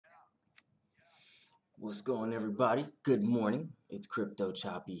What's going on, everybody? Good morning. It's Crypto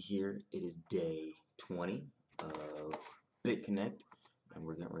Choppy here. It is day 20 of bitconnect, and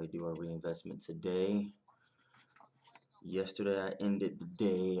we're getting ready to do our reinvestment today. Yesterday I ended the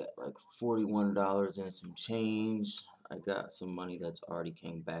day at like $41 and some change. I got some money that's already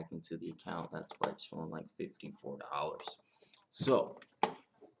came back into the account. That's why it's showing like $54. So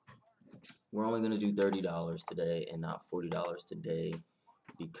we're only going to do $30 today and not $40 today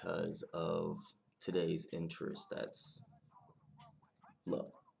because of today's interest. That's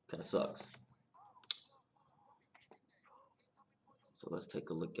low. Kind of sucks. So let's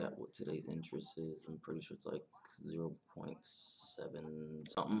take a look at what today's interest is. I'm pretty sure it's like 0.7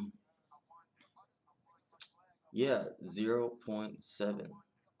 something. Yeah, 0.77.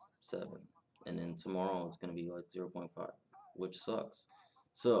 And then tomorrow it's going to be like 0.5, which sucks.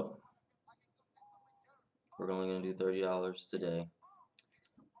 So we're only going to do $30 today.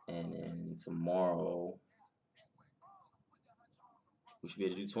 And then tomorrow we should be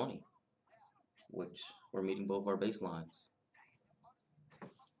able to do 20, which we're meeting both our baselines.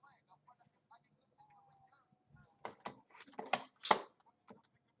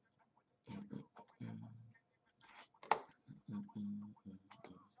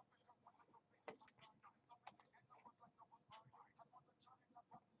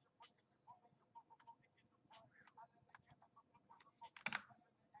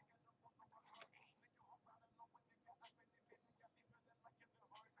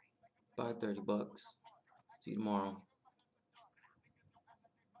 Buy $30. See you tomorrow.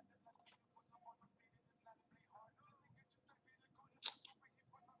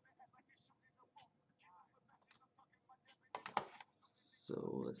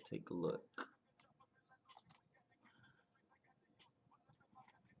 So let's take a look.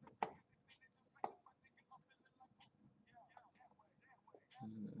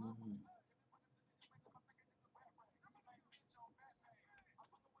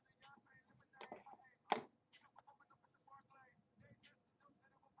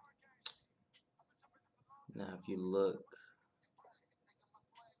 Now if you look,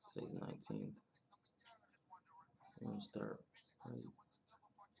 today's 19th. I'm gonna start right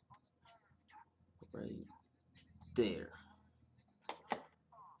there.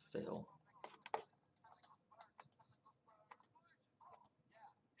 Fail.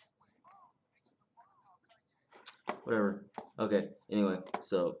 Whatever. Okay, anyway,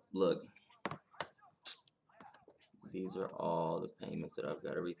 so look. These are all the payments that I've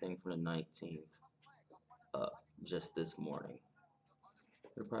got. Everything from the 19th up just this morning.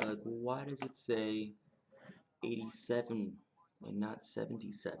 They're probably like, well, why does it say 87 and not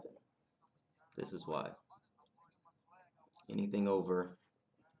 77? This is why. Anything over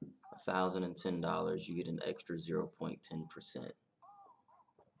 $1,010, you get an extra 0.10%.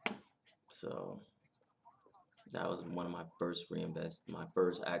 So that was one of my first my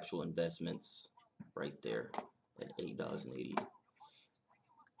first actual investments right there at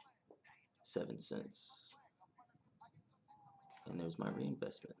 $8.87. And there's my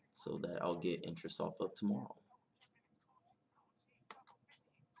reinvestment, so that I'll get interest off of tomorrow.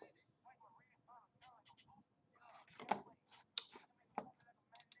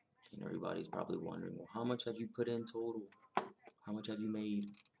 And everybody's probably wondering, well, how much have you put in total? How much have you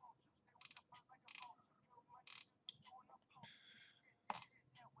made?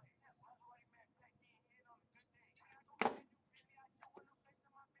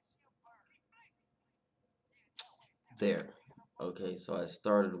 There. Okay, so I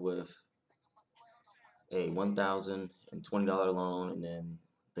started with a $1,020 loan, and then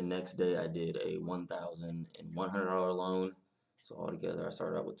the next day I did a $1,100 loan. So altogether I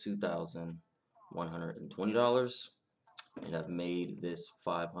started out with $2,120, and I've made this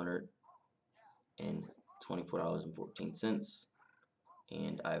 $524.14,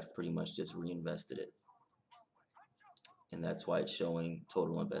 and I've pretty much just reinvested it. And that's why it's showing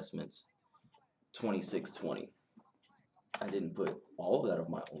total investments $26.20. I didn't put all of that of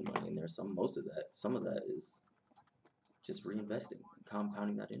my own money in there. Some of that is just reinvesting,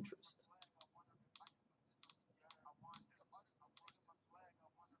 compounding that interest.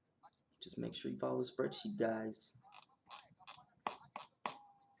 Just make sure you follow the spreadsheet, guys.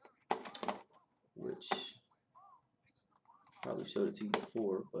 Which probably showed it to you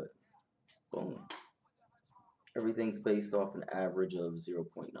before, but boom. Everything's based off an average of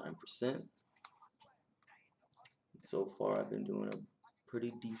 0.9%. So far, I've been doing a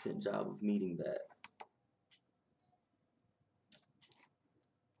pretty decent job of meeting that.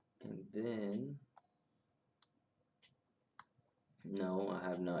 And then, no, I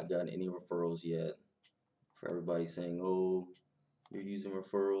have not gotten any referrals yet. For everybody saying, oh, You're using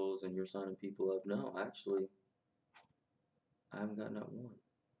referrals and you're signing people up. No, actually, I haven't gotten that one.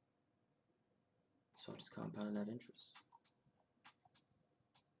 So I just compound that interest.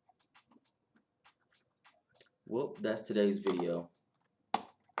 Well, that's today's video.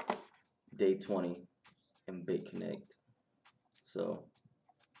 Day 20 in BitConnect. So,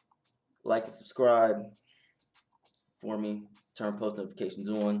 like and subscribe for me. Turn post notifications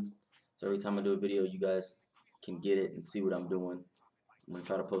on. So every time I do a video, you guys can get it and see what I'm doing. I'm going to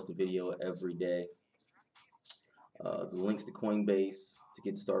try to post a video every day. The links to Coinbase to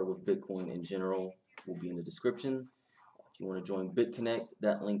get started with Bitcoin in general will be in the description. If you want to join BitConnect,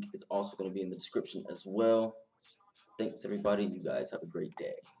 that link is also going to be in the description as well. Thanks, everybody. You guys have a great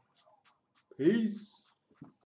day. Peace.